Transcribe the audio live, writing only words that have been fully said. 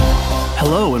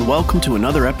Hello and welcome to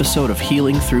another episode of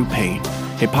Healing Through Pain,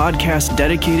 a podcast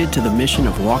dedicated to the mission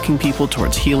of walking people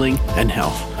towards healing and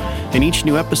health. In each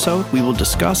new episode, we will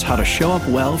discuss how to show up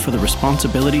well for the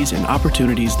responsibilities and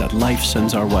opportunities that life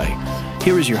sends our way.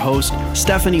 Here is your host,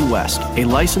 Stephanie West, a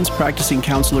licensed practicing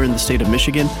counselor in the state of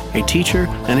Michigan, a teacher,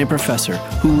 and a professor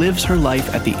who lives her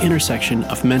life at the intersection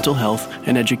of mental health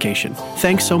and education.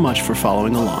 Thanks so much for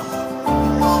following along.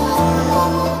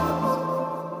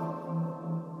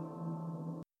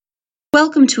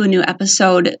 Welcome to a new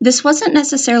episode. This wasn't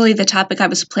necessarily the topic I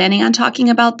was planning on talking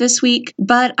about this week,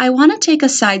 but I want to take a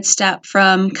sidestep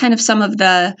from kind of some of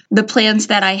the plans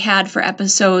that I had for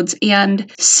episodes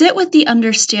and sit with the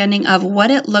understanding of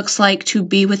what it looks like to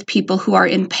be with people who are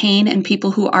in pain and people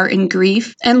who are in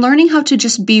grief, and learning how to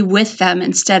just be with them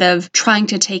instead of trying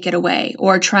to take it away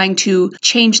or trying to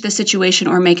change the situation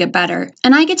or make it better.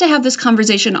 And I get to have this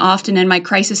conversation often in my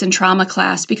crisis and trauma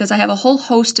class because I have a whole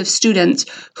host of students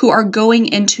who are going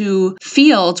into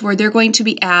fields where they're going to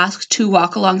be asked to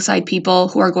walk alongside people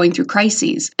who are going through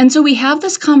crises. And so we have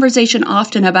this conversation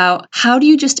often about how do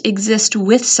you just exist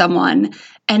with someone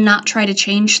and not try to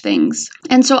change things.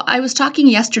 And so I was talking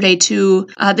yesterday to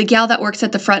the gal that works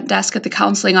at the front desk at the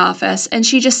counseling office, and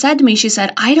she just said to me, she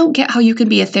said, I don't get how you can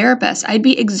be a therapist. I'd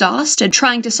be exhausted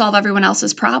trying to solve everyone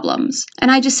else's problems.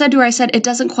 And I just said to her, I said, it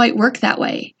doesn't quite work that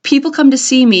way. People come to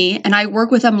see me, and I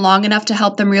work with them long enough to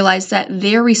help them realize that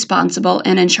they're responsible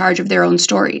and in charge of their own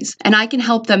stories. And I can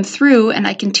help them through, and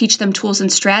I can teach them tools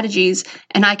and strategies,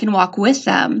 and I can walk with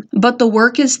them. But the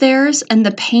work is theirs, and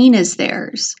the pain is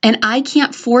theirs. And I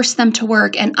can't force them to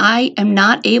work, and I am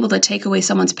not able to take away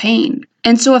someone's pain.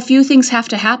 And so a few things have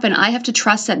to happen. I have to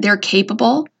trust that they're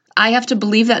capable. I have to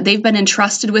believe that they've been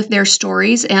entrusted with their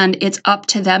stories and it's up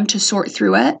to them to sort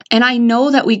through it. And I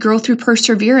know that we grow through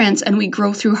perseverance and we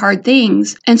grow through hard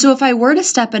things. And so if I were to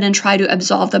step in and try to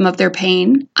absolve them of their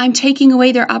pain, I'm taking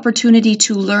away their opportunity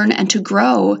to learn and to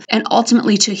grow and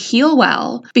ultimately to heal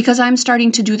well because I'm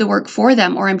starting to do the work for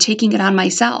them or I'm taking it on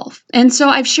myself. And so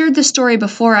I've shared this story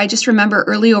before. I just remember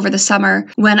early over the summer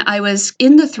when I was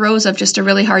in the throes of just a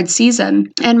really hard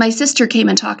season and my sister came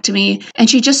and talked to me and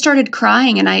she just started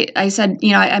crying and I said,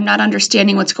 I'm not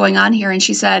understanding what's going on here. And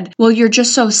she said, well, you're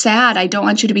just so sad. I don't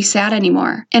want you to be sad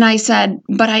anymore. And I said,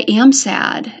 but I am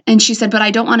sad. And she said, but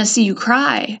I don't want to see you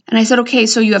cry. And I said, okay,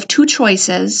 so you have two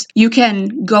choices. You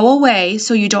can go away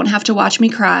so you don't have to watch me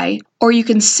cry, or you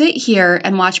can sit here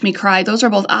and watch me cry. Those are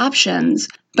both options.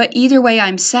 But either way,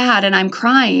 I'm sad and I'm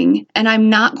crying, and I'm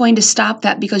not going to stop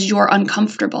that because you're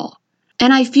uncomfortable.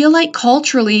 And I feel like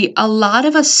culturally, a lot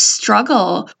of us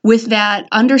struggle with that,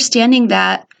 understanding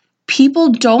that people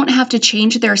don't have to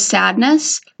change their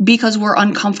sadness because we're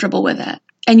uncomfortable with it.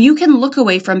 And you can look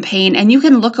away from pain and you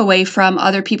can look away from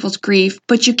other people's grief,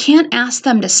 but you can't ask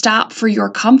them to stop for your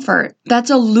comfort. That's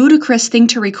a ludicrous thing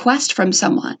to request from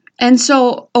someone. And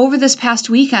so over this past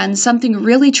weekend, something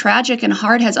really tragic and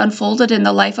hard has unfolded in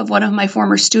the life of one of my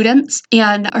former students.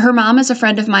 And her mom is a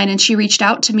friend of mine, and she reached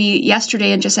out to me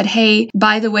yesterday and just said, hey,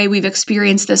 by the way, we've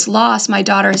experienced this loss. My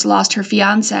daughter has lost her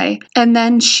fiance. And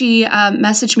then she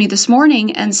messaged me this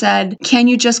morning and said, can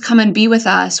you just come and be with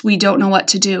us? We don't know what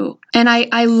to do. And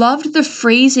I loved the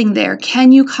phrasing there.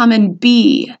 Can you come and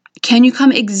be? Can you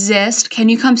come exist? Can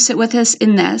you come sit with us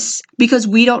in this? Because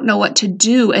we don't know what to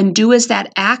do. And do is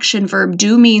that action verb.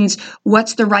 Do means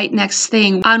what's the right next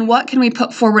thing? On what can we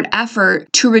put forward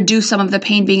effort to reduce some of the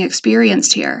pain being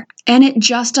experienced here? And it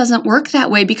just doesn't work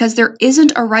that way because there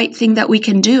isn't a right thing that we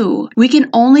can do. We can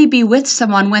only be with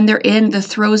someone when they're in the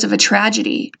throes of a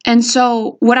tragedy. And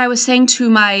so what I was saying to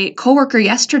my coworker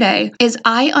yesterday is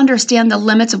I understand the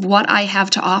limits of what I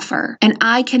have to offer, and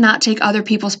I cannot take other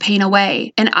people's pain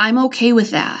away. And I'm okay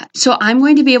with that. So I'm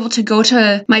going to be able to go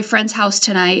to my friend's house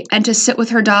tonight and to sit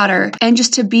with her daughter and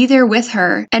just to be there with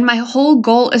her. And my whole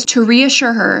goal is to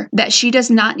reassure her that she does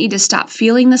not need to stop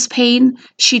feeling this pain.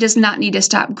 She does not need to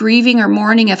stop grieving or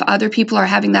mourning if other people are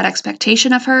having that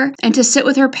expectation of her, and to sit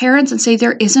with her parents and say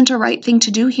there isn't a right thing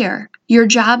to do here. Your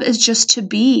job is just to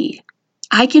be.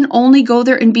 I can only go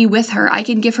there and be with her. I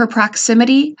can give her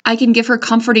proximity. I can give her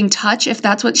comforting touch if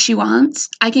that's what she wants.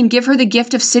 I can give her the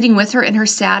gift of sitting with her in her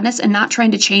sadness and not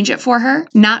trying to change it for her,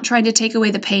 not trying to take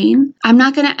away the pain. I'm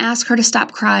not going to ask her to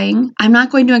stop crying. I'm not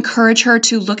going to encourage her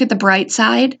to look at the bright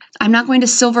side. I'm not going to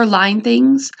silver line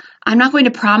things. I'm not going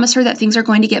to promise her that things are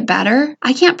going to get better.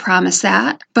 I can't promise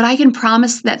that, but I can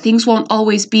promise that things won't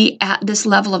always be at this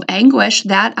level of anguish.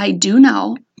 That I do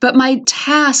know. But my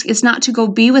task is not to go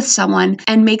be with someone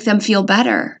and make them feel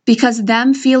better, because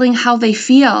them feeling how they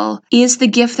feel is the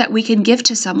gift that we can give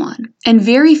to someone. And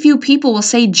very few people will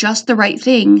say just the right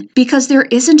thing because there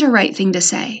isn't a right thing to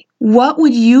say. What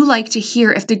would you like to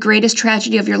hear if the greatest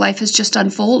tragedy of your life has just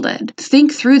unfolded?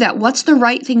 Think through that. What's the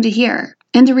right thing to hear?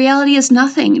 And the reality is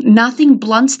nothing. Nothing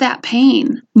blunts that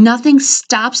pain. Nothing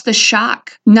stops the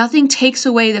shock. Nothing takes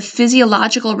away the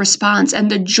physiological response and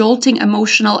the jolting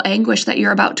emotional anguish that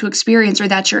you're about to experience or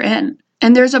that you're in.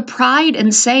 And there's a pride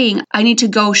in saying, I need to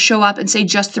go show up and say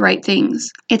just the right things.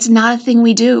 It's not a thing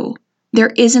we do.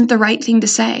 There isn't the right thing to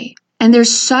say. And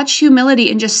there's such humility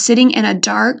in just sitting in a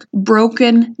dark,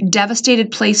 broken,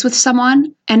 devastated place with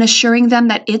someone and assuring them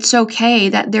that it's okay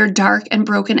that they're dark and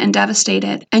broken and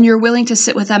devastated. And you're willing to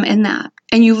sit with them in that.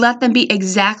 And you let them be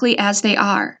exactly as they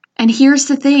are. And here's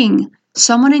the thing.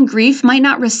 Someone in grief might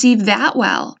not receive that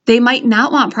well. They might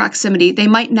not want proximity. They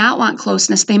might not want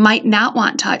closeness. They might not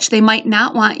want touch. They might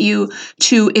not want you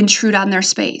to intrude on their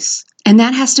space. And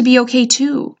that has to be okay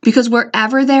too, because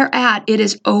wherever they're at, it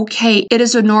is okay. It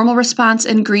is a normal response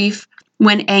in grief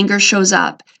when anger shows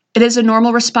up. It is a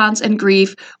normal response in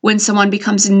grief when someone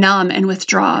becomes numb and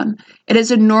withdrawn. It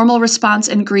is a normal response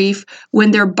in grief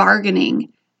when they're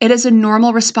bargaining. It is a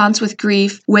normal response with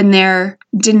grief when they're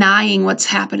denying what's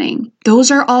happening.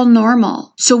 Those are all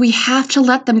normal. So we have to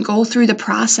let them go through the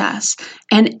process.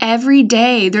 And every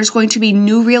day there's going to be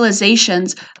new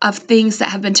realizations of things that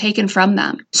have been taken from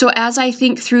them. So as I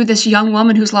think through this young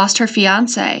woman who's lost her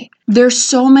fiance, there's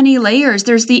so many layers.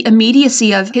 There's the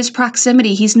immediacy of his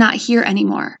proximity. He's not here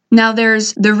anymore. Now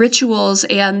there's the rituals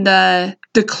and the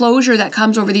closure that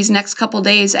comes over these next couple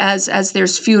days as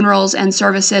there's funerals and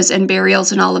services and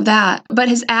burials and all of that. But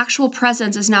his actual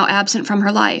presence is now absent from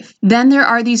her life. Then there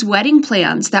are these wedding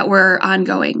plans that were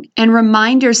ongoing and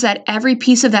reminders that every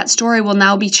piece of that story will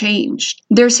now be changed.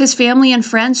 There's his family and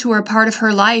friends who are part of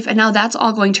her life, and now that's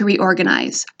all going to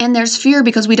reorganize. And there's fear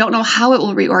because we don't know how it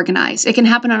will reorganize. It can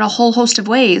happen in a whole host of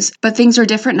ways, but things are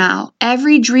different now.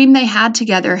 Every dream they had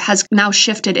together has now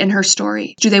shifted in her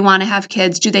story. Do they want to have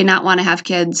kids? Do they not want to have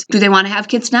kids? Do they want to have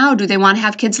kids now? Do they want to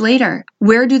have kids later?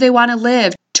 Where do they want to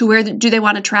live? To where do they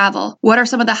want to travel? What are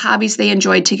some of the hobbies they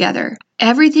enjoyed together?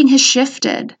 Everything has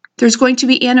shifted. There's going to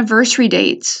be anniversary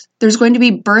dates. There's going to be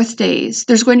birthdays.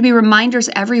 There's going to be reminders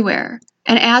everywhere.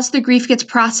 And as the grief gets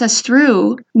processed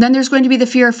through, then there's going to be the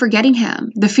fear of forgetting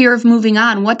him, the fear of moving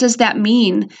on. What does that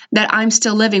mean that I'm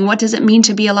still living? What does it mean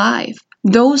to be alive?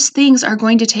 Those things are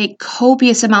going to take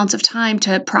copious amounts of time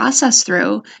to process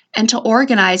through and to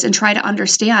organize and try to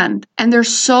understand. And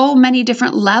there's so many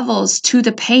different levels to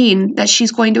the pain that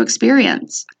she's going to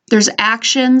experience. There's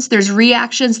actions, there's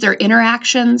reactions, there are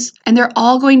interactions, and they're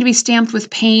all going to be stamped with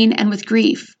pain and with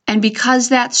grief. And because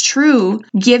that's true,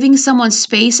 giving someone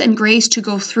space and grace to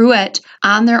go through it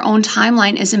on their own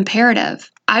timeline is imperative.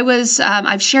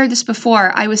 I've shared this before.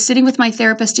 I was sitting with my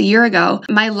therapist a year ago.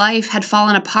 My life had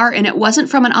fallen apart, and it wasn't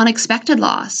from an unexpected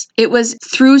loss. It was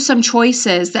through some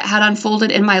choices that had unfolded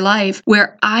in my life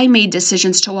where I made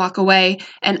decisions to walk away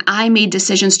and I made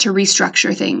decisions to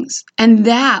restructure things. And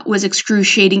that was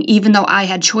excruciating, even though I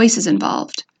had choices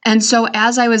involved. And so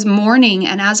as I was mourning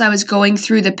and as I was going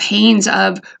through the pains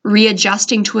of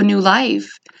readjusting to a new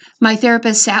life, my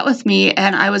therapist sat with me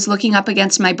and I was looking up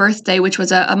against my birthday, which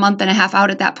was a month and a half out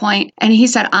at that point. And he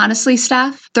said, honestly,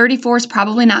 Steph, 34 is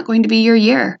probably not going to be your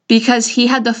year, because he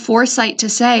had the foresight to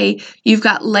say, you've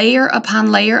got layer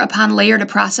upon layer upon layer to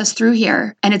process through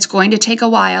here. And it's going to take a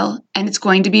while and it's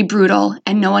going to be brutal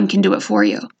and no one can do it for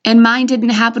you. And mine didn't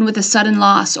happen with a sudden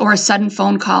loss or a sudden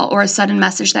phone call or a sudden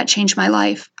message that changed my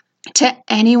life. To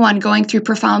anyone going through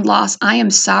profound loss, I am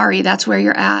sorry that's where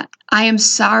you're at. I am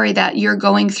sorry that you're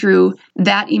going through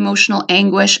that emotional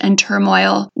anguish and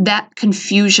turmoil, that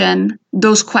confusion,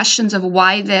 those questions of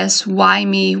why this, why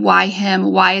me, why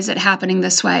him, why is it happening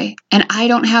this way? And I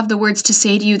don't have the words to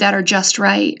say to you that are just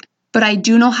right, but I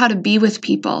do know how to be with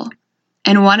people.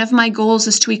 And one of my goals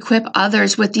is to equip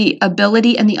others with the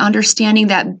ability and the understanding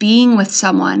that being with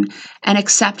someone and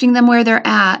accepting them where they're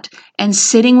at and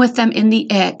sitting with them in the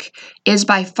ick is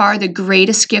by far the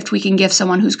greatest gift we can give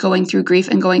someone who's going through grief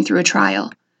and going through a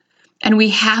trial. And we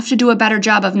have to do a better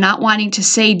job of not wanting to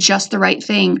say just the right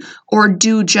thing or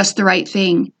do just the right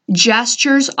thing.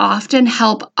 Gestures often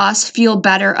help us feel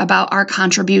better about our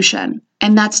contribution.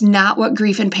 And that's not what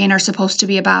grief and pain are supposed to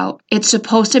be about. It's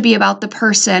supposed to be about the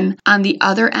person on the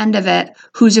other end of it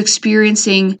who's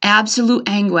experiencing absolute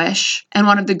anguish. And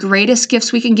one of the greatest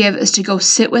gifts we can give is to go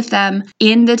sit with them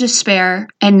in the despair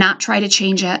and not try to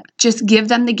change it. Just give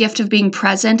them the gift of being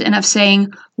present and of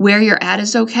saying, where you're at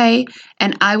is okay,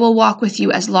 and I will walk with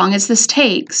you as long as this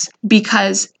takes,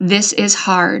 because this is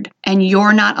hard, and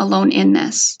you're not alone in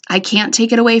this. I can't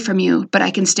take it away from you, but I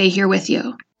can stay here with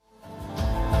you.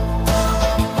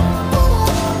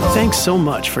 Thanks so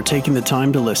much for taking the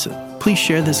time to listen. Please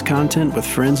share this content with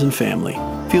friends and family.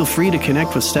 Feel free to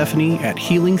connect with Stephanie at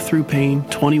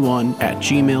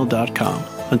healingthroughpain21@gmail.com.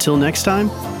 Until next time,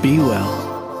 be well.